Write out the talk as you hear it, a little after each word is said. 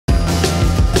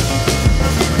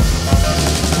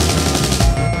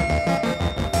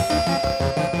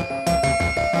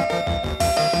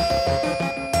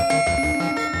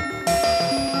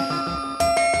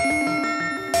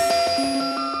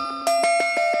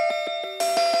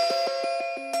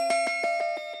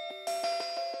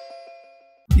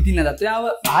ඉතින් අදත් ඔයාව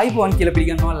iPhone කියලා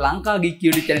පිළිගන්නවා ලංකා ගීක්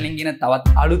YouTube channel එකෙන් ගෙන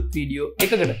තවත් අලුත් වීඩියෝ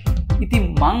එකකට. ඉතින්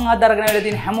මං අද අරගෙන ආවිලා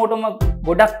තියෙන හැමෝටම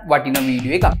ගොඩක් වටින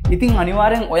වීඩියෝ එකක්. ඉතින්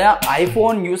අනිවාර්යෙන් ඔයා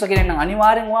iPhone user කෙනෙක් නම්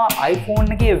අනිවාර්යෙන් ඔයා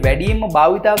iPhone එකේ වැඩියෙන්ම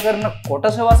භාවිතා කරන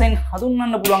කොටස වශයෙන්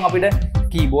හඳුන්වන්න පුළුවන් අපිට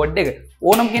keyboard එක.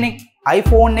 ඕනම කෙනෙක්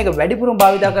iPhone එක වැඩිපුරම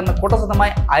භාවිතා කරන කොටස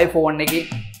තමයි iPhone එකේ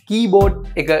keyboard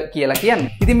එක කියලා කියන්නේ.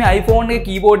 ඉතින් මේ iPhone එකේ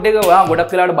keyboard එක ඔයා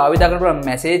ගොඩක් වෙලාවට භාවිතා කරනකොට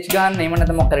message ගන්න, එහෙම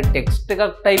නැත්නම් මොකක් හරි text එකක්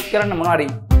type කරන්න, මොනවා හරි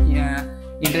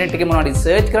ඉන්ටර්නෙට් එකේ මොනවා හරි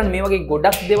search කරන්න, මේ වගේ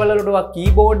ගොඩක් දේවල් වලට ඔයා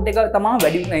keyboard එක තමයි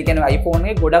වැඩි, ඒ කියන්නේ iPhone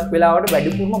එකේ ගොඩක් වෙලාවට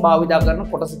වැඩිපුරම භාවිතා කරන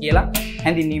කොටස කියලා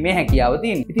හැඳින්වීමේ හැකියාව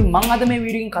තියෙනවා. ඉතින් මම අද මේ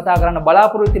වීඩියෝ එකෙන් කතා කරන්න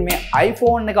බලාපොරොත්තු වෙන්නේ මේ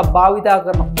iPhone එක භාවිතා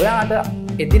කරන ඔයාට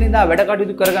එදිනෙදා වැඩ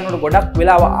කටයුතු කරගන්නකොට ගොඩක්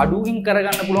වෙලාව අඩුවෙන්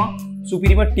කරගන්න පුළුවන්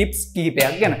සුපිරිම ටිප්ස්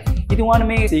කිහිපයක් ගැන. ඉතින් ඔයාලා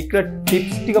මේ සීක්‍රට්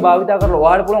ටිප්ස් ටික භාවිතා කරලා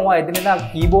ඔයාලට පුළුවන් ඔයා එදිනෙදා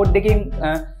කීබෝඩ් එකෙන්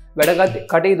වැඩ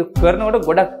කටයුතු කරනකොට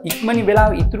ගොඩක් ඉක්මනින්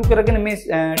වෙලාව ඉතුරු කරගෙන මේ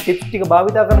ටිප්ස් ටික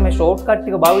භාවිතා කරන මේ ෂෝට් කට්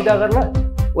ටික භාවිතා කරලා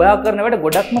ඔයා කරන වැඩ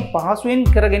ගොඩක්ම පහසුවෙන්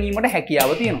කර ගැනීමට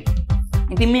හැකියාව තියෙනවා.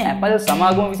 ඉතින් මේ Apple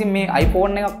සමාගම විසින් මේ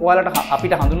iPhone එකක් ඔයාලට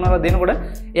අපිට හඳුන්වලා දෙනකොට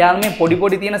එයාලා මේ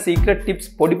පොඩි තියෙන secret tips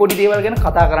පොඩි දේවල් ගැන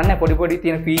කතා කරන්නේ, පොඩි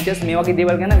තියෙන features මේ වගේ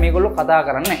දේවල් ගැන මේගොල්ලෝ කතා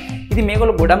කරන්නේ. ඉතින්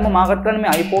මේගොල්ලෝ ගොඩක්ම මාකට් කරන්නේ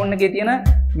මේ iPhone එකේ තියෙන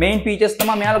main features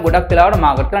තමයි මෙයාලා ගොඩක් වෙලාවට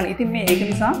මාකට් කරන්නේ. ඉතින් මේ ඒක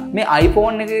නිසා මේ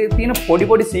iPhone එකේ තියෙන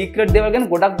පොඩි secret දේවල් ගැන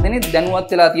ගොඩක් දෙනෙක්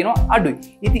දැනුවත් වෙලා තියෙනවා අඩුයි.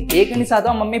 ඉතින් ඒක නිසා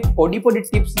තමයි මම මේ පොඩි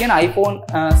tips ගැන iPhone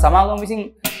සමාගම විසින්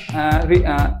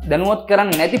දැනුවත්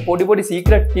කරන්නේ නැති පොඩි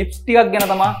secret tips ටිකක් ගැන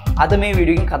තමයි අද මේ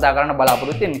වීඩියෝ එකෙන් කතා කරන්න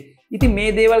බලාපොරොත්තු වෙන්නේ. ඉතින්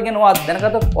මේ දේවල් ගැන ඔයා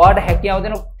දැනගත්තොත් ඔයාට හැකියාව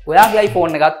දෙන ඔයාගේ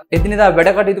iPhone එකත් එදිනෙදා වැඩ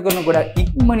කටයුතු කරන ගොඩක්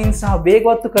ඉක්මනින් සහ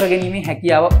වේගවත් කරගැනීමේ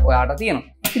හැකියාව ඔයාට තියෙනවා.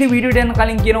 ඉතින් වීඩියෝ එක යන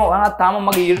කලින් කියනවා ඔයා තාම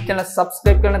මගේ YouTube channel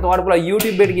subscribe කරන්න නැත්නම් ඔයාට පුළුවන්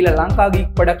YouTube එකට ගිහලා ලංකා ගීක්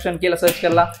ප්‍රොඩක්ෂන් කියලා search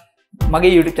කරලා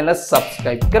මගේ YouTube channel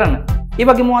subscribe කරන්න. ඒ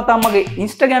වගේම ඔයා තාම මගේ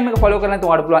Instagram එක follow කරන්න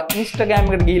නැත්නම් ඔයාට පුළුවන්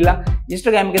Instagram එකට ගිහිල්ලා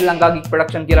Instagram එකේ ලංකා ගීක්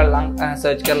ප්‍රොඩක්ෂන් කියලා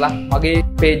search කරලා මගේ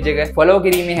page එක follow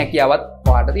කිරීමේ හැකියාවත්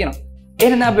ඔයාට තියෙනවා.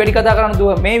 එහෙනම් අපි වැඩි කතා කරන්න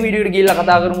දුව මේ වීඩියෝ එකට ගිහිල්ලා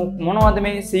කතා කරමු මොනවද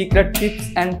මේ secret tips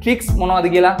and tricks මොනවද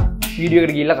කියලා වීඩියෝ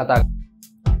එකට ගිහිල්ලා කතා කරමු.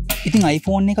 ඉතින්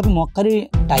iPhone එක අපි මොකක් හරි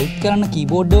type කරන්න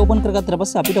keyboard එක open කරගත්තට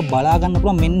පස්සේ අපිට බලා ගන්න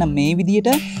පුළුවන් මෙන්න මේ විදිහට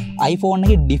iPhone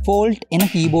එකේ default එන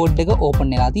keyboard එක open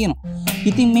වෙලා තියෙනවා.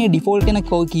 ඉතින් මේ default එන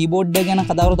keyboard එක ගැන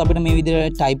කතා කරොත් අපිට මේ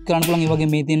විදිහට type කරන්න පුළුවන්. ඒ වගේ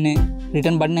මේ තියෙන්නේ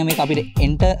return button එක, මේක අපිට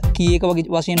enter key එක වගේ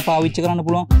වශයෙන් පාවිච්චි කරන්න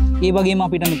පුළුවන්. ඒ වගේම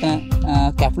අපිට මෙතන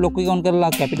cap lock එක on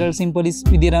කරලා capital symbols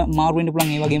විදිහට මාරු වෙන්න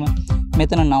පුළුවන්. ඒ වගේම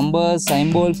මෙතන numbers,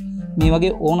 symbols මේ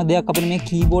වගේ ඕන දෙයක් අපිට මේ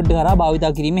keyboard එක හරහා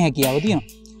භාවිතා කිරීමේ හැකියාව තියෙනවා.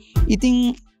 ඉතින්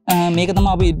මේක තමයි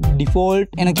අපි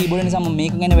default එන keyboard නිසා මම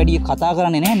මේක ගැන වැඩි කතා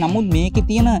කරන්නේ නැහැ. නමුත් මේකේ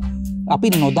තියෙන අපි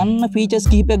නොදන්න features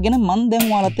කිහිපයක් ගැන මම දැන්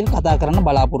ඔයාලත් එක්ක කතා කරන්න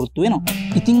බලාපොරොත්තු වෙනවා.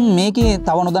 ඉතින් මේකේ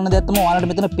තව නොදන්න දෙයක් තමයි ඔයාලට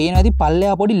මෙතන පේන ඇති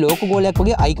පල්ලෙහා පොඩි logo ගෝලයක්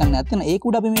වගේ icon එකක් තියෙනවා. ඒක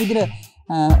උඩ අපි මේ විදිහට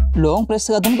long press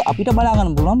එකක් දුන්නොත් අපිට බලා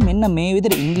ගන්න පුළුවන් මෙන්න මේ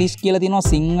විදිහට English කියලා තියෙනවා,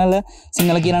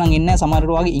 සිංහල කියලා නම් එන්නේ නැහැ.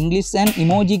 සමහරවිට වගේ English and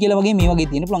emoji කියලා වගේ මේ වගේ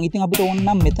තියෙන පුළුවන්. ඉතින් අපිට ඕන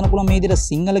නම් මෙතන පුළුවන් මේ විදිහට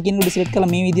සිංහල කියන එක select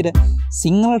කරලා මේ විදිහට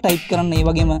සිංහල type කරන්න. ඒ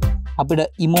වගේම අපිට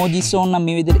emojis ඕන නම්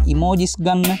මේ විදිහට emojis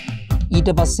ගන්න.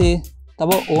 ඊට පස්සේ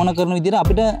තව ඕන කරන විදිහට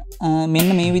අපිට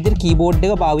මෙන්න මේ විදිහට keyboard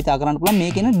එක භාවිතා කරන්න පුළුවන්.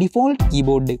 මේකේ න default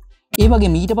keyboard එක. ඒ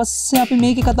වගේම ඊට පස්සේ අපි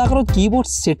මේකේ කතා කරොත් keyboard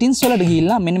settings වලට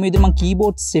ගිහිල්ලා මෙන්න මේ විදිහට මම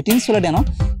keyboard settings වලට යනවා.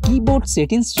 keyboard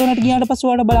settings වලට ගියාට පස්සේ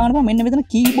ඔයාලට බලන්න පුළුවන් මෙන්න මෙතන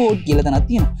keyboard කියලා තැනක්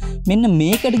තියෙනවා. මෙන්න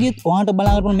මේකට ගියොත් ඔයාලට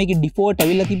බලන්න පුළුවන් මේකේ default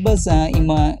ඇවිල්ලා තිබ්බ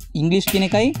English කියන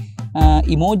එකයි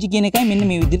emoji කියන එකයි මෙන්න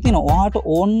මේ විදිහට තියෙනවා. ඔයාට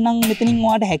ඕන නම් මෙතනින්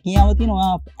ඔයාට හැකියාව තියෙනවා.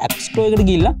 ඔයා App Store එකට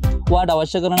ගිහිල්ලා ඔයාට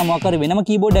අවශ්‍ය කරන මොකක් හරි වෙනම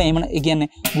keyboard එක, ඒ කියන්නේ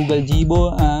Google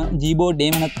Gboard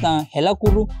එහෙම නැත්නම්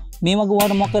හෙලකුරු මේ වගේ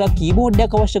ඔයාට මොකක් හරි keyboard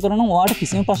එකක් අවශ්‍ය කරනවා. ඔයාට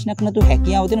කිසිම ප්‍රශ්නයක් නැතුව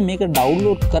හැකියාව තියෙන මේක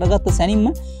download කරගත්ත සැනින්ම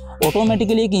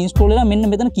automatically ඒක install වෙලා මෙන්න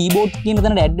මෙතන keyboard කියන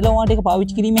තැනට add වෙලා ඔයාට ඒක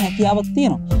පාවිච්චි කිරීමේ හැකියාවක්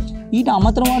තියෙනවා. ඊට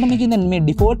අමතරව ඔයාට මේකෙන් දැන් මේ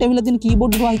default ඇවිල්ලා තියෙන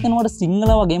keyboard එක හිතන ඔයාට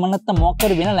සිංහල වගේ එහෙම නැත්නම් මොකක්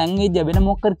හරි වෙන language වෙන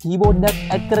මොකක් හරි keyboard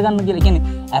එකක් add කරගන්න කියලා.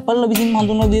 කියන්නේ Apple විසින්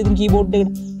හඳුන්වලා දෙන keyboard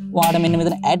එකට ඔයාට මෙන්න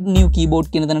මෙතන add new keyboard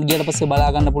කියන තැනට ගියට පස්සේ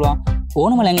බලා ගන්න පුළුවන්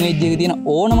ඕනම language එකක තියෙන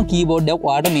ඕනම keyboard එකක්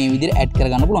ඔයාට මේ විදිහට add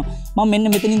කරගන්න පුළුවන්. මම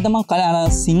මෙන්න මෙතනින් තමයි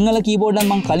සිංහල keyboard එක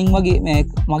මම කලින් වගේ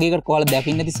මගේ එකට ඔයාලා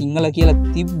දැකින්න ඇති සිංහල කියලා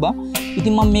තිබ්බා.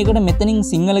 ඉතින් මම මේකට මෙතනින්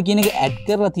සිංහල කියන එක add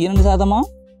කරලා තියෙන නිසා තමයි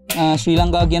ශ්‍රී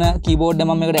ලංකා කියන keyboard එක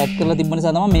මම මේකට add කරලා තිබ්බ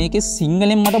නිසා තමයි මේකේ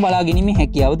සිංහලෙන් මට බලා ගැනීමේ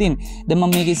හැකියාව තියෙන්නේ. දැන්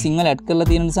මම මේකේ සිංහල add කරලා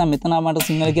තියෙන නිසා මෙතන මට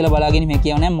සිංහල කියලා බලා ගැනීම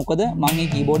හැකියාව නැහැ. මොකද මම මේ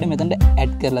keyboard එක මෙතනට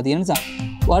add කරලා තියෙන නිසා.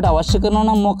 ඔයාට අවශ්‍ය කරනවා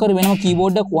නම් මොකක් හරි වෙනම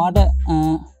keyboard එකක් ඔයාට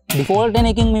default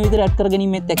එකකින් මේ විදිහට add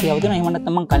කරගැනීමේ හැකියාව තියෙනවා. එහෙම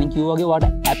නැත්නම් මම කලින් කිව්වා වගේ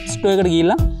ඔයාට App Store එකට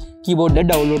ගිහිල්ලා keyboard එක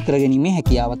download කරගැනීමේ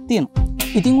හැකියාවක් තියෙනවා.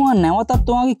 ඉතින් ඔයා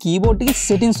නැවතත් ඔයාගේ keyboard එකේ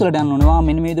settings වලට යන්න ඕනේ. ඔයා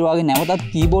මෙන්න මේ විදිහට ඔයාගේ නැවතත්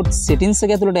keyboard settings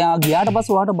එක ඇතුළට ගියාට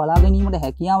පස්සේ ඔයාට බලා ගැනීමට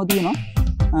හැකියාව තියෙනවා.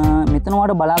 මෙතන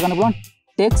ඔයාට බලා ගන්න පුළුවන්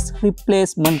text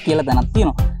replacement කියලා තැනක්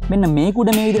තියෙනවා. මෙන්න මේක උඩ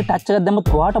මේ විදිහට ටච් එකක්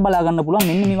දැම්මොත් ඔයාට බලා ගන්න පුළුවන්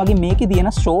මෙන්න මේ වගේ මේකේ තියෙන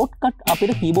shortcut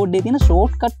අපිට keyboard එකේ තියෙන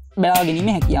shortcut බලා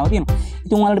ගැනීමේ හැකියාව තියෙනවා.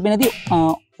 ඉතින් ඔයාලට පේන ඇති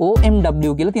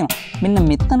OMW කියලා තියෙනවා. මෙන්න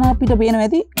මෙතන අපිට පේනවා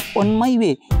ඇති on my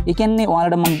way. ඒ කියන්නේ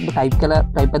ඔයාලට මම ටයිප්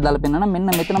එකක් දාලා පෙන්නනවා.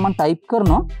 මෙන්න මෙතන මම ටයිප්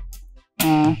කරනවා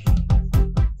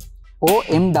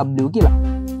OMW කියලා.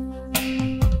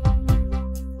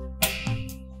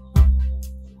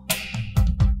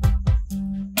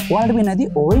 ඔයාලට වෙන ඇති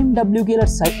OMW කියලා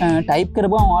ටයිප්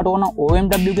කරපුවම ඔයාලට ඕන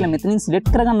OMW කියලා මෙතනින්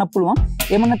සිලෙක්ට් කරගන්න පුළුවන්.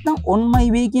 එහෙම නැත්නම් on my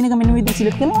way කියන එක මෙන්න විදිහට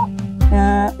සිලෙක්ට් කරලා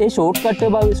ඒ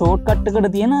ෂෝට්කට් එකට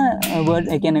තියෙන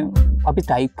වර්ඩ් ඒ කියන්නේ අපි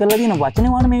ටයිප් කරලා තියෙන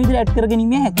වචනේ ඔයාලට මේ විදිහට ඇඩ්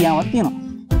කරගැනීමේ හැකියාවක් තියෙනවා.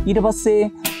 ඊට පස්සේ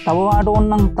තව ඔයාලට ඕන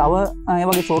නම් තව ඒ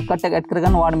වගේ ෂෝට්කට් එක ඇඩ්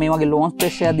කරගන්න ඔයාලට මේ වගේ ලොන්ච්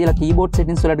ප්‍රෙස් එකක් දීලා keyboard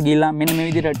settings වලට ගිහිල්ලා මෙන්න මේ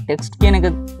විදිහට text කියන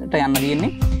එකට යන්න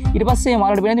තියෙන්නේ. ඊට පස්සේ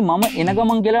ඔයාලට වෙනදී මම එන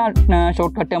ගමන් කියලා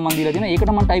ෂෝට්කට් එකක් මම දීලා තියෙනවා.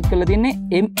 ඒකට මම ටයිප් කරලා තියන්නේ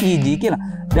MEG කියලා.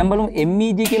 දැන් බලමු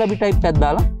MEG කියලා අපි ටයිප් එකක්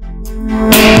දාලා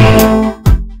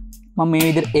මම මේ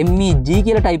විදිහට MEG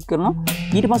කියලා ටයිප් කරනවා.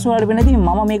 ඊට පස්සේ ඔයාලට වෙනදී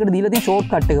මම මේකට දීලා තියෙන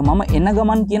ෂෝට්කට් එක මම එන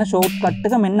ගමන් කියන ෂෝට්කට්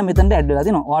එක මෙන්න මෙතනට ඇඩ් වෙලා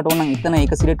තියෙනවා. ඔයාලට ඕන නම් එතන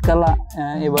ඒක සිලෙක්ට් කරලා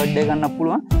ඒ වර්ඩ් එක ගන්න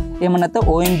පුළුවන්. එහෙම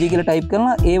නැත්නම් OMG කියලා ටයිප්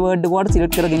කරලා ඒ වර්ඩ් එක ඔයාලට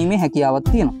සිලෙක්ට් කරගැනීමේ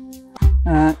හැකියාවක් තියෙනවා.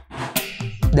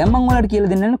 දැන් මම ඔයාලට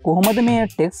කියලා දෙන්නම් කොහොමද මේ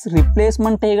ටෙක්ස්ට්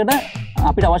රිප්ලේස්මන්ට් එකකට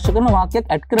අපිට අවශ්‍ය කරන වාක්‍යයක්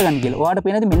ඇඩ් කරගන්න කියලා. ඔයාලට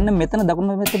පේනද මෙන්න මෙතන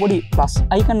දකුණු පැත්තේ පොඩි ප්ලස්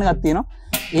අයිකන් එකක් තියෙනවා.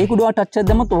 ඒක උඩ ඔයා ටච් එකක්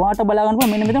දැම්මොත් ඔයාට බලා ගන්න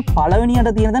පුළුවන් මෙන්න මෙතන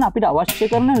පළවෙනියට තියෙන දන අපිට අවශ්‍ය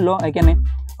කරන ඒ කියන්නේ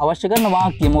අවශ්‍ය කරන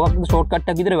වාක්‍ය මොකක්ද ෂෝට්කට්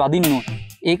එකක් විතර වදින්න ඕන.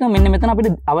 ඒක මෙන්න මෙතන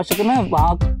අපිට අවශ්‍ය කරන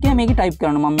වාක්‍ය මේකේ ටයිප්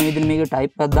කරන්න. මම මේ විදිහට මේක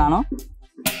ටයිප් එකක් දානවා.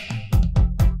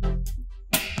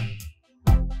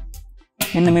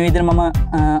 මෙන්න මේ විදිහට මම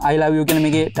I love you කියන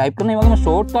මේකේ ටයිප් කරනවා. ඒ වගේම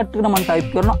ෂෝට්කට් එකට මම ටයිප්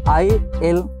කරනවා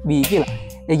ILV කියලා.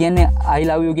 ඒ කියන්නේ I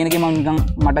love you කියන එකේ මම නිකන්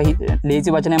මට ලේසි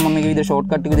වචනයක් මම මේක විදිහට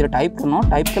ෂෝට්කට් එක විදිහට ටයිප් කරනවා.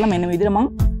 ටයිප් කරලා මෙන්න මේ විදිහට මම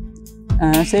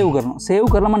සේව් කරනවා. සේව්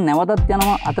කරලා මම නැවතත්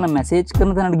යනවා අතන මැසේජ්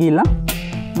කරන තැනට ගිහිල්ලා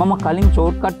මම කලින්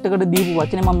ෂෝට්කට් එකට දීපු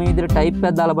වචනේ මම මේ විදිහට ටයිප්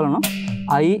එකක් දාලා බලනවා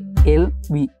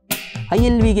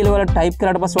ILV කියලා වල ටයිප්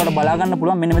කරාට පස්සේ ඔයාලට බලා ගන්න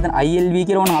පුළුවන් මෙන්න මෙතන ILV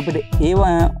කියලා වුණා අපිට ඒ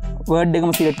වර්ඩ්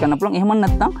එකම සිලෙක්ට් කරන්න පුළුවන්. එහෙම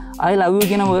නැත්නම් I love you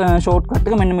කියන ෂෝට්කට්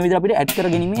එක මෙන්න මේ විදිහට අපිට ඇඩ්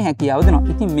කරගැනීමේ හැකියාව දෙනවා.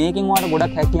 ඉතින් මේකෙන් ඔයාලට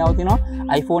ගොඩක් හැකියාව තියෙනවා.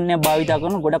 iPhone එක භාවිතා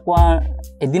කරන ගොඩක්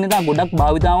එදිනෙදා ගොඩක්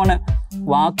භාවිතා වන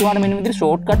වාක්‍ය වල මෙන්න විදිහට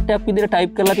ෂෝට්කට් එකක් විදිහට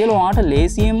ටයිප් කරලා තියලා ඔයාලට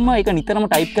ලේසියෙන්ම ඒක නිතරම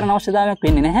ටයිප් කරන අවශ්‍යතාවයක්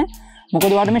වෙන්නේ නැහැ.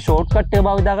 මොකද ඔයාලට මේ ෂෝට්කට් එක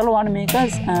භාවිතා කරලා ඔයාලට මේක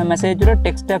මැසේජ් වල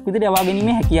ටෙක්ස්ට් එකක් විදිහට යවා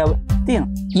ගැනීමේ හැකියාව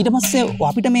තියෙනවා. ඊට පස්සේ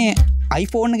අපිට මේ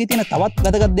iPhone එකේ තියෙන තවත්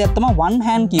වැදගත් දෙයක් තමයි one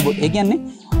hand keyboard. ඒ කියන්නේ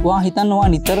ඔයා හිතන්න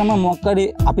ඔයා නිතරම මොකක් හරි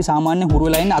අපි සාමාන්‍ය හුරු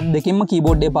වෙලා ඉන්නේ අත් දෙකෙන්ම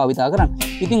keyboard එක භාවිතා කරන්නේ.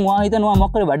 ඉතින් ඔයා හිතන්න ඔයා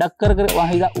මොකක් හරි වැඩක් කර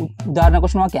ඔයා උදාහරණයක්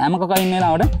වශයෙන් ඔයා කැම කකා ඉන්න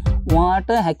වෙලාවට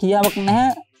ඔයාට හැකියාවක්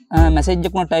නැහැ මැසේජ්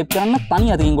එකක් ටයිප් කරන්න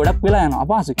තනි අතින් ගොඩක් වෙලා යනවා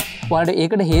අපහසුයි. ඔයාලට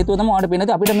ඒකට හේතුව තමයි ඔයාලට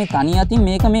පේන්නේ අපිට මේ තනි අතින්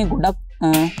මේක මේ ගොඩක්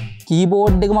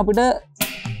keyboard එකම අපිට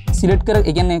සිලෙක්ට් කර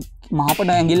ඒ කියන්නේ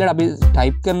මහපට ඇඟිල්ලට අපි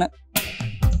ටයිප් කරන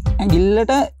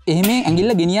ඇඟිල්ලට එහෙම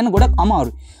ඇඟිල්ල ගෙනියන්න ගොඩක්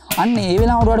අමාරුයි. අන්න ඒ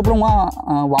වෙලාවට ඔයාලට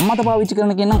පුළුවන් වම් අත පාවිච්චි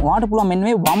කරන කෙනා ඔයාලට පුළුවන් මෙන්න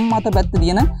මේ වම් අත පැත්තේ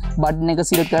තියෙන බටන් එක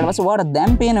සිලෙක්ට් කරලා පස්සේ ඔයාලට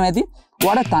දැන් පේනවා ඇති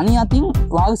ඔයාලට තනි අතින්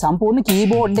ඔයාගේ සම්පූර්ණ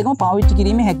keyboard එකම පාවිච්චි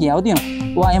කිරීමේ හැකියාව තියෙනවා.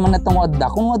 ඔයා එහෙම නැත්නම් ඔයා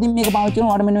දකුණු අතින් මේක පාවිච්චි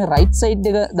කරනවා ඔයාලට මෙන්න මේ right side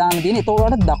එක දාන්න තියෙන. ඒතකොට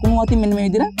ඔයාලට දකුණු අතින් මෙන්න මේ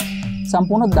විදිහට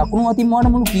සම්පූර්ණ දකුණු අතින්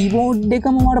ඔයාලට මුළු keyboard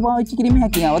එකම ඔයාලට පාවිච්චි කිරීමේ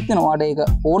හැකියාවක් තියෙනවා. ඔයාලට ඒක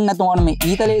ඕන නැත්නම් ඔයාලට මේ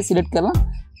ඊතලයේ සිලෙක්ට් කරලා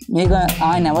මේක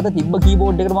ආයෙ නැවත තිබ්බ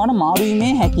keyboard එකට වඩා මාරු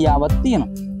වීමේ හැකියාවක් තියෙනවා.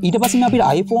 ඊට පස්සේ අපිට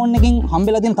iPhone එකෙන්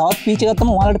හම්බෙලා තියෙන තවත් feature එකක්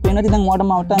තමයි ඔයාලට පේනවා. ඉතින් දැන්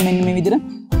ඔයාලට මෙන්න මේ විදිහට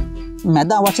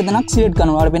මැද අවශ්‍ය තැනක් සිලෙක්ට්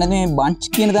කරනවා. ඔයාලට පේනවා මේ bunch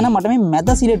කියන තැන මට මේ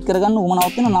මැද සිලෙක්ට් කරගන්න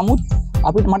උවමනාවක් තියෙනවා. නමුත්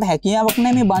අපිට මට හැකියාවක්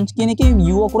නැහැ මේ bunch කියන එකේ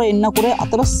U අකුර N අකුර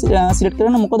අතර සිලෙක්ට්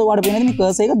කරන්න. මොකද ඔයාලට පේනවා මේ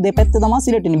cursor එක දෙපැත්ත තමයි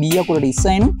සිලෙක්ට් වෙන්නේ. B අකුරට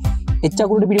ඉස්සයින් H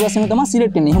අකුරට පිටිපස්සෙන් තමයි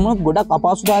සිලෙක්ට් වෙන්නේ. එහෙම වුණොත් ගොඩක්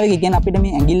අපහසුතාවයක කියන්නේ අපිට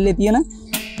මේ ඇඟිල්ලේ තියෙන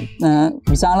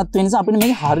විශාලත්වය නිසා අපිට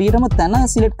මේක හරියටම තැන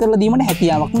සිලෙක්ට් කරලා දීමට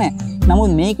හැකියාවක් නැහැ.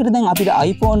 නමුත් මේකට දැන් අපිට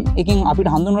iPhone එකෙන් අපිට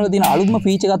හඳුන්වලා දෙන අලුත්ම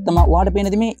feature එකක් තමයි ඔයාලට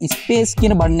පේන්නේ මේ space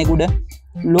කියන බටන් එක උඩ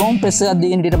long press එකක්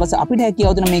දෙන ඊට පස්සේ අපිට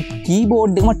හැකියාව තියෙන මේ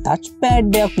keyboard එකම touch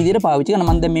pad එකක් විදිහට පාවිච්චි කරන.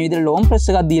 මම දැන් මේ විදිහට long press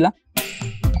එකක් දීලා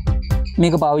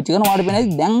මේක පාවිච්චි කරනවා. ඔයාලට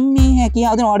පේන්නේ දැන් මේ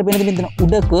හැකියාව තියෙන ඔයාලට පේන්නේ මෙතන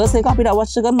උඩ cursor එක අපිට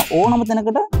අවශ්‍ය කරන ඕනම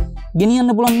තැනකට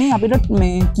ගෙනියන්න පුළුවන් මේ අපිට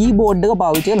මේ keyboard එක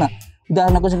පාවිච්චි කරලා.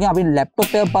 උදාහරණයක් වශයෙන් අපි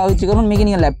ලැප්ටොප් එක පාවිච්චි කරනවා. මේක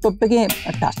නිකන් ලැප්ටොප් එකේ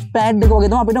ටච් පෑඩ් එක වගේ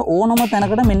තමයි අපිට ඕනම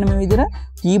තැනකට මෙන්න මේ විදිහට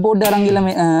keyboard එක අරන් ගිහලා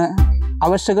මේ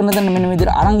අවශ්‍ය කරන තැන මෙන්න මේ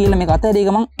විදිහට අරන් ගිහලා මේක අතහැරිය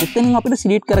ගමන් එතනින් අපිට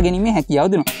සිලෙක්ට් කරගැනීමේ හැකියාව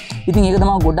දෙනවා. ඉතින් ඒක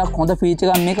තමයි ගොඩක් හොඳ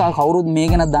ෆීචර් එකක්. මේක කවුරුත් මේ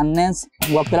ගැන දන්නේ නැහැ.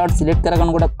 හුඟක් වෙලාවට සිලෙක්ට්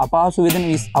කරගන්න ගොඩක් අපහසු වෙන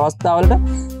අවස්ථාවලට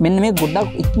මෙන්න මේ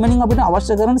ගොඩක් ඉක්මනින් අපිට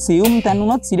අවශ්‍ය කරන සියුම් තැන්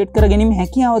උනත් සිලෙක්ට් කරගැනීමේ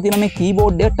හැකියාව තියෙන මේ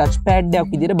keyboard එක ටච් පෑඩ්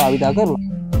එකක් විදිහට භාවිතා කරලා.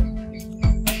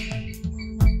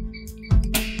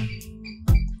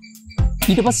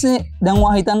 ඊට පස්සේ දැන්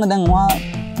ඔයා හිතන්න දැන් ඔයා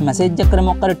මැසේජ් එකක් කරේ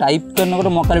මොකක් හරි ටයිප් කරනකොට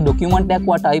මොකක් හරි ඩොකියුමන්ට් එකක්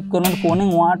ඔයා ටයිප් කරනකොට ෆෝන්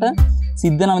එකෙන් ඔයාට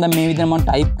සිද්ධ වෙනවා දැන් මේ විදිහට මම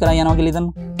ටයිප් කරා යනවා කියලා හිතන්න.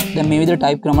 දැන් මේ විදිහට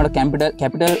ටයිප් කරා මට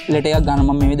කැපිටල් ලෙටර් එකක් ගන්න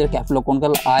මම මේ විදිහට කැප් ලොක් ඔන්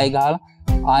කරලා ආයෙ ගහලා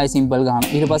ආයෙ සිම්පල්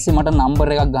ගහනවා. ඊට පස්සේ මට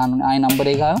නම්බර් එකක් ගන්න ඕනේ. ආයෙ නම්බර්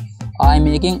එක ගහලා ආයෙ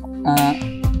මේකෙන්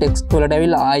ටෙක්ස්ට් වලට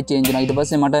ඇවිල්ලා ආයෙ චේන්ජ් වෙනවා. ඊට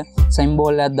පස්සේ මට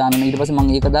සිම්බෝල් එකක් දාන්න ඕනේ. ඊට පස්සේ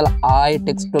මම ඒක දාලා ආයෙ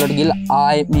ටෙක්ස්ට් වලට ගිහලා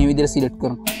ආයෙ මේ විදිහට සිලෙක්ට්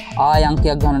කරනවා. ආයෙ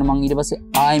අංකයක් ගන්නවා මම. ඊට පස්සේ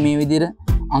ආයෙ මේ විදිහට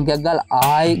අංකයක් ගාලා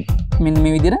ආයෙ මෙන්න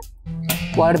මේ විදිහට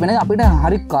ඔයාලට පේන්නේ අපිට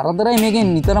හරි කරදරයි මේකෙන්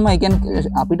නිතරම ඒ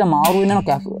කියන්නේ අපිට මාරු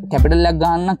වෙනවා කැපිටල් එකක්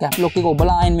ගන්න කැප් ලොක් එක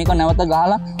ඔබලා ආයෙත් මේක නැවත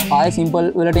ගහලා ආයෙ සිම්පල්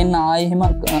වලට එන්න ආයෙ එහෙම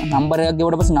නම්බර් එකක්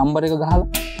ගෙවුවට පස්සේ නම්බර් එක ගහලා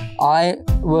ආයෙ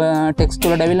ටෙක්ස්ට්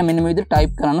වලට ඇවිල්ලා මෙන්න මේ විදිහට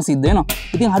ටයිප් කරන්න සිද්ධ වෙනවා.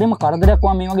 ඉතින් හරිම කරදරයක්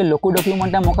වගේ මේ වගේ ලොකු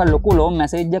ඩොකියුමන්ට් එකක් මොකක් ලොකු ලොම්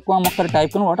මැසේජ් එකක් වගේ මොකක් හරි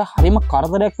ටයිප් කරනකොට හරිම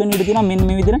කරදරයක් වෙන්න ඉඩ තියෙනවා. මෙන්න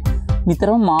මේ විදිහට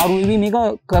නිතරම මාරු වෙවි මේක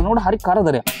කරනකොට හරි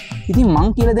කරදරයක්. ඉතින් මං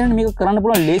කියලා දෙන්නේ මේක කරන්න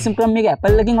පුළුවන් ලේසිම ක්‍රම මේක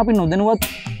Apple එකකින් අපි නොදැනුවත්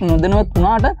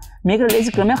වුණාට මේකට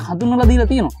ලේසි ක්‍රමයක් හඳුන්වලා දීලා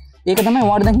තියෙනවා. ඒක තමයි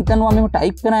ඔයාලට දැන් හිතනවා මෙහෙම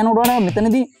ටයිප් කරන යනකොට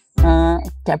මෙතනදී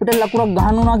කැපිටල් ලකුරක්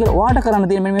ගහන්න ඕනවා කියලා ඔයාලට කරන්න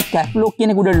තියෙන මේ කැප් ලොක්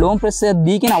කියන කුඩ ලොම් ප්‍රෙස් එකක්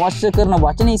දී කියන අවශ්‍ය කරන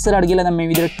වචනේ ඉස්සරහට ගිහලා දැන් මේ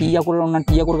විදිහට T අකුර උනන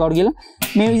T අකුර කවුරු ගිහලා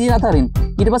මේ විදිහට අතරින්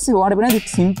ඊට පස්සේ ඔයාලට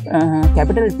වෙන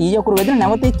කැපිටල් T අකුර වෙදලා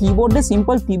නැවත ඒ කීබෝඩ් එකේ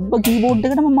සිම්පල් තිබ්බ කීබෝඩ්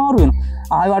එකටම මාරු වෙනවා.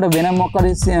 ආයෙ ඔයාලට වෙන මොකක්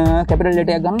හරි කැපිටල්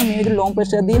ලෙටර් එකක් ගන්න මේ විදිහට ලොම්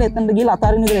ප්‍රෙස් එකක් දීලා එතනට ගිහලා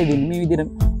අතරින් විතරයි දෙන්නේ. මේ විදිහට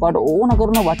ඔයාලට ඕන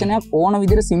කරන වචනයක් ඕන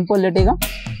විදිහට සිම්පල් ලෙටර් එකක්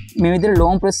මේ විදිහට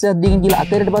ලොම් ප්‍රෙස් එකක් දීගෙන ගිහලා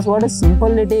අතරට පස්සේ ඔයාලට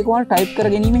සිම්පල් ලෙටර් එක ඔයාලට ටයිප්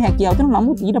කරගැනීමේ හැකියාව තියෙනවා.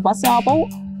 නමුත් ඊට පස්සේ ආපහු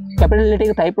කැපිටල් ලෙටර්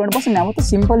එක ටයිප් කරනකොට පස්සේ නැවත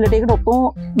සිම්පල් ලෙටර් එකට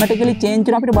ඔටෝමැටිකලි චේන්ජ්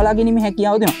වෙනවා අපිට බලා ගැනීමේ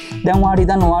හැකියාව දෙනවා. දැන් ඔයාලට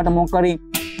හිතන්න ඔයාලට මොකක් හරි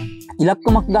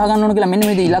ඉලක්කමක් දා ගන්න ඕන කියලා මෙන්න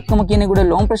මේ ඉලක්කම කියන එකට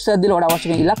ලොම් ප්‍රෙස් එකක් දීලා ඔයාලට අවශ්‍ය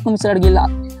කරන ඉලක්කම ඉස්සරහට ගිහලා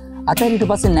අතරින් ඊට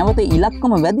පස්සේ නැවත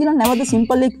ඉලක්කම වැදිලා නැවත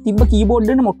සිම්පල් එක තිබ්බ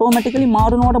කීබෝඩ් එකෙන් ඔටෝමැටිකලි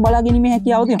මාරු වෙනවට බලා ගැනීමේ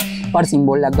හැකියාව තියෙනවා. පාර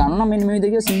සිම්බෝල් එකක් ගන්නවා මෙන්න මේ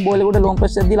විදිහට සිම්බෝල් එකට ලොම්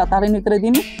ප්‍රෙස් එකක් දීලා අතරින් විතරයි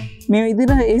තියෙන්නේ. මේ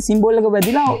විදිහට ඒ සිම්බෝල් එක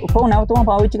වැදිලා ඔටෝ නැවතම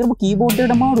පාවිච්චි කරපු කීබෝඩ්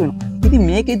එකට මාරු වෙනවා. ඉතින්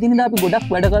මේකේ දිනදා අපි ගොඩක්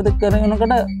වැඩ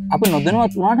කරනකොට අපි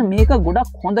නොදැනුවත් වුණාට මේක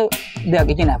ගොඩක් හොඳ දෙයක්.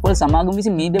 ඒ කියන්නේ Apple සමාගම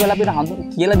විසින් මේ දේවල් අපිට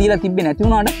කියලා දීලා තිබ්බේ නැති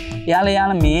වුණාට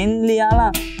එයාලා මේන්ලි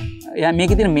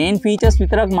මේකේ තියෙන මේන් ෆීචර්ස්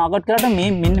විතරක් මාකට් කරාට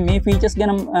මෙන්න මේ ෆීචර්ස්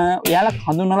ගැන එයාලා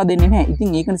හඳුන්වලා දෙන්නේ නැහැ.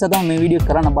 ඉතින් ඒක නිසා තමයි මේ වීඩියෝ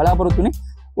කරන්න බලාපොරොත්තු වෙන්නේ.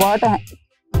 ඔයාලට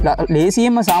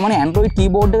ලේසියෙන්ම සාමාන්‍ය Android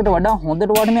keyboard එකට වඩා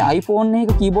හොඳට ඔයාලට මේ iPhone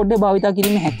එක keyboard එක භාවිතා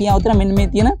කිරීමේ හැකියාව උතර මෙන්න මේ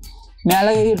තියෙන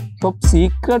මෙයාලගේ top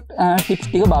secret tips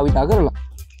ටික භාවිතා කරලා.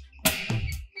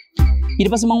 ඊට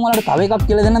පස්සේ මම ඔයාලට තව එකක්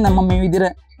කියලා දෙන්නම්. දැන් මම මේ විදිහට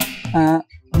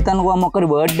හිතන්නකෝ මොකක්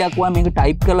හරි word එකක් ඔයා මේක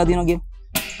type කරලා දිනවා කියලා.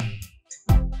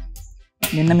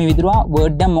 මෙන්න මේ විදිහට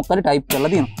word එකක් මොකක් හරි type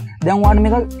කරලා දිනවා. දැන් ඔයාලට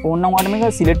මේක ඕනනම් ඔයාලට මේක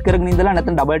select කරගෙන ඉඳලා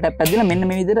නැත්නම් double tap එකක් දීලා මෙන්න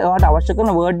මේ විදිහට ඔයාලට අවශ්‍ය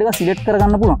කරන word එක select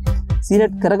කරගන්න පුළුවන්.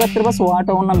 select කරගත්තට පස්සේ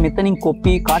ඔයාලට ඕනනම් මෙතනින්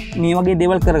copy cut මේ වගේ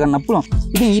දේවල් කරගන්න පුළුවන්.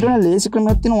 ඉතින් ඊට වඩා ලේසි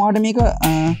ක්‍රමයක් තියෙනවා ඔයාලට මේක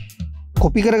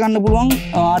copy කරගන්න පුළුවන්.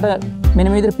 ඔයාලට මෙන්න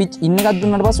මේ විදිහට pitch in එකක්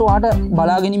දුන්නාට පස්සේ ඔයාලට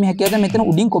බලා ගැනීම හැකියාව දැන් මෙතන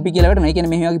උඩින් copy කියලා වැටෙනවා. ඒ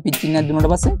කියන්නේ මේ වගේ pitch in එකක්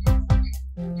දුන්නාට පස්සේ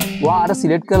ඔයාලට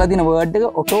select කරලා තියෙන word එක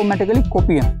automatically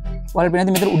copy වෙනවා. ඔයාලට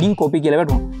පේනවා මෙතන උඩින් copy කියලා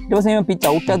වැටෙනවා. ඊට පස්සේ මේ pitch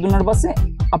out එකක් දුන්නාට පස්සේ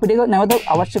අපිට ඒක නැවත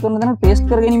අවශ්‍ය කරන තැනට paste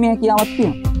කර ගැනීම හැකියාවක්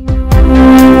තියෙනවා.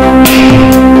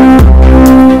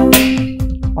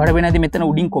 ඔයාලට පේනවා මෙතන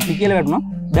උඩින් copy කියලා වැටුණා.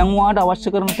 දැන් ඔයාලට අවශ්‍ය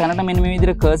කරන තැනට මෙන්න මේ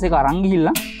විදිහට cursor එක අරන්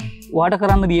ගිහිල්ලා ඔයාලට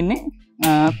කරන්න තියෙන්නේ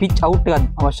pitch out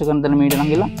එකක් අවශ්‍ය කරන තැන මේකට නම්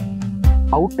ගිහලා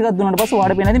out එකක් දුන්නාට පස්සේ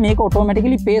ඔයාලට පේනවා මේක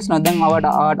automatically paste වෙනවා. දැන්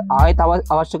ඔයාලට ආයෙත්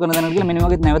අවශ්‍ය කරන තැනකට ගිහලා මෙන්න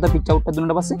වගේ නැවත pitch out එකක්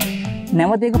දුන්නාට පස්සේ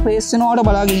නැවත ඒක paste වෙනවා. ඔයාලට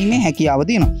බලා ගැනීමේ හැකියාව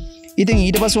තියෙනවා. ඉතින්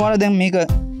ඊට පස්සේ ඔයාලා දැන් මේක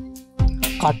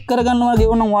කට් කරගන්නවා වගේ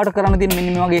වුණා ඔයාලට කරන්න තියෙන මෙන්න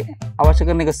මේ වගේ අවශ්‍ය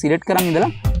කරන එක select කරන්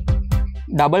ඉඳලා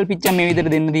double pitch එක මේ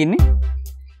විදිහට දෙන්න තියෙන්නේ.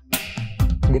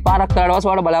 දෙපාරක් කරලා පස්සේ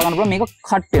ඔයාලට බලා ගන්න පුළුවන් මේක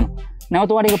කට් වෙනවා.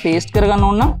 නැවත ඔයාලට ඒක paste කරගන්න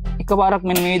ඕන නම් එකපාරක්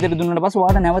මෙන්න මේ විදිහට දුන්නාට පස්සේ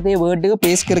ඔයාලට නැවත ඒ word එක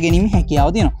paste කර ගැනීම හැකියාව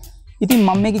තියෙනවා. ඉතින්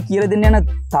මම මේක කියලා දෙන්න යන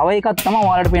තව එකක් තමයි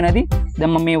ඔයාලට පේන ඇති.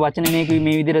 දැන් මම මේ වචන මේක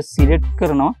මේ විදිහට select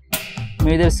කරනවා.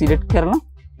 මේ විදිහට select කරලා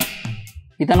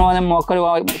හිතනවා දැන් මොකක් හරි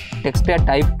ටෙක්ස්ට් එක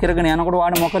type කරගෙන යනකොට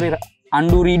ඔයාලට මොකක් හරි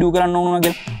undo redo කරන්න ඕන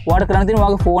කියලා. ඔයාලට කරන්න තියෙන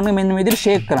ඔයාගේ ෆෝන් එක මෙන්න මේ විදිහට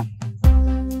shake කරන්න.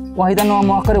 ඔයා හිතනවා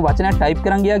මොකක් හරි වචනයක් type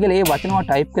කරන් ගියා කියලා. ඒ වචන ඔයා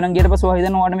type කරන් ගියට පස්සේ ඔයා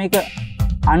හිතනවා ඔයාලට මේක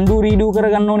undo redo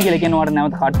කරගන්න ඕන කියලා. කියන්නේ ඔයාලට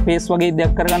නැවත cut paste වගේ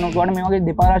දෙයක් කරගන්න ඕන. ඔයාලට මේ වගේ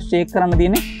දෙපාරක් shake කරන්න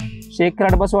තියෙන්නේ. shake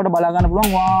කරාට පස්සේ ඔයාලට බලා ගන්න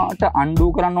පුළුවන් ඔයාලට undo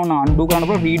කරන්න ඕන, undo කරන්න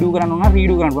පුළුවන්, redo කරන්න ඕන,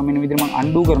 redo කරන්න පුළුවන්. මෙන්න මේ විදිහට මම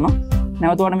undo කරනවා.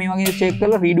 නැවත ඔයාලට මේ වගේ shake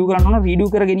කරලා redo කරන්න ඕන, redo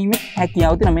කරගැනීමේ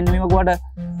හැකියාව තියෙනවා. මෙන්න මේක ඔයාලට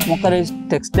මොකක් හරි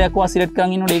ටෙක්ස්ට් එකක් ඔයා select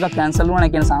කරන් ඉන්නකොට ඒක cancel වුණා.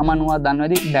 ඒ කියන්නේ සාමාන්‍යව ඔයා දන්නවා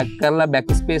ඇති back කරලා back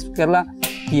space කරලා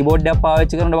keyboard එක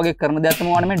පාවිච්චි කරනකොට වගේ කරන දෙයක්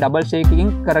තමයි ඔයාලට මේ double shake එකකින්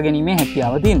කරගැනීමේ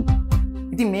හැකියාව තියෙන්නේ.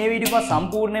 ඉතින් මේ වීඩියෝ එක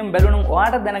සම්පූර්ණයෙන් බැලුවනම්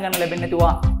ඔයාලට දැනගන්න ලැබෙන්නේ නැති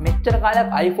ඔයා මෙච්චර කාලයක්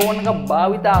iPhone එක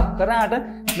භාවිතා කරාට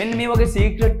මෙන්න මේ වගේ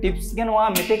සීක්‍රට් ටිප්ස් ගැන ඔයා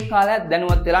මෙතෙක් කාලයක්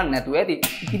දැනුවත් වෙලා නැතුව ඇති.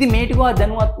 ඉතින් මේ ටික ඔයා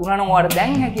දැනුවත් වුණා නම් ඔයාට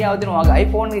දැන් හැකියාව දෙනවා ඔයාගේ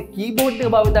iPhone එකේ keyboard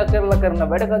එක භාවිත කරලා කරන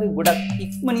වැඩ කටයුතු ගොඩක්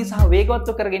ඉක්මනින් සහ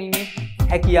වේගවත්ව කරගැනීමේ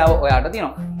හැකියාව ඔයාට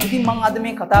තියෙනවා. ඉතින් මම අද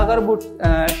මේ කතා කරපු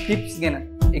ටිප්ස් ගැන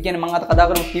ඒ කියන්නේ මම අද කතා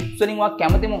කරපු ටිප්ස් වලින් ඔයා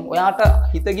කැමතිම ඔයාට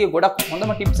හිත ගිය ගොඩක්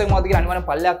හොඳම ටිප්ස් එක මොකක්ද කියලා අනිවාර්යෙන්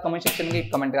පල්ලෙයක් කමෙන්ට් සෙක්ෂන් එකේ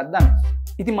කමෙන්ට් එකක් දාන්න.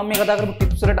 ඉතින් මම මේ කතා කරපු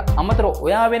ටිප්ස් වලට අමතරව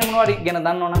ඔයා වෙන මොනවද ගැන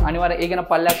දන්නවනම් අනිවාර්යෙන් ඒ ගැන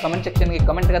පල්ලෙයක් කමෙන්ට් සෙක්ෂන් එකේ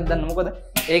කමෙන්ට් එකක් දාන්න. මොකද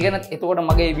ඒ ගැන එතකොට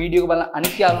මගේ වීඩියෝ එක බලන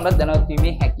අනිත් යාළුවන්ට දැනවත්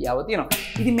වීමේ හැකියාව තියෙනවා.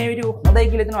 ඉතින් මේ වීඩියෝ හොඳයි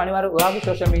කියලා හිතනවා අනිවාර්යෙන් ඔයාගේ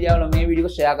සෝෂල් මීඩියා වල මේ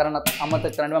වීඩියෝ එක ෂෙයා කරන්නත්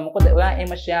අමතක කරන්න එපා. මොකද ඔයා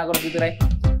එහෙම ෂෙයා කරොත් විතරයි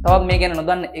තවත් මේ ගැන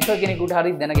නොදන්න එක කෙනෙකුට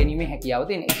හරි දැනගැනීමේ හැකියාව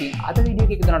තියෙන. ඉතින් අද වීඩියෝ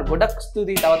එකේ දෙනාට ගොඩක්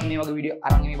ස්තුතියි. තවත් මේ වගේ වීඩියෝ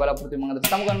අරන් එමි බලාපොරොත්තු වෙමි. මම අද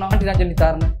සමු ගන්නවා. අන්තිරංජන්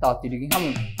නිතරම තවත් වීඩියෝ එකකින්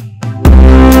හමු වෙමු.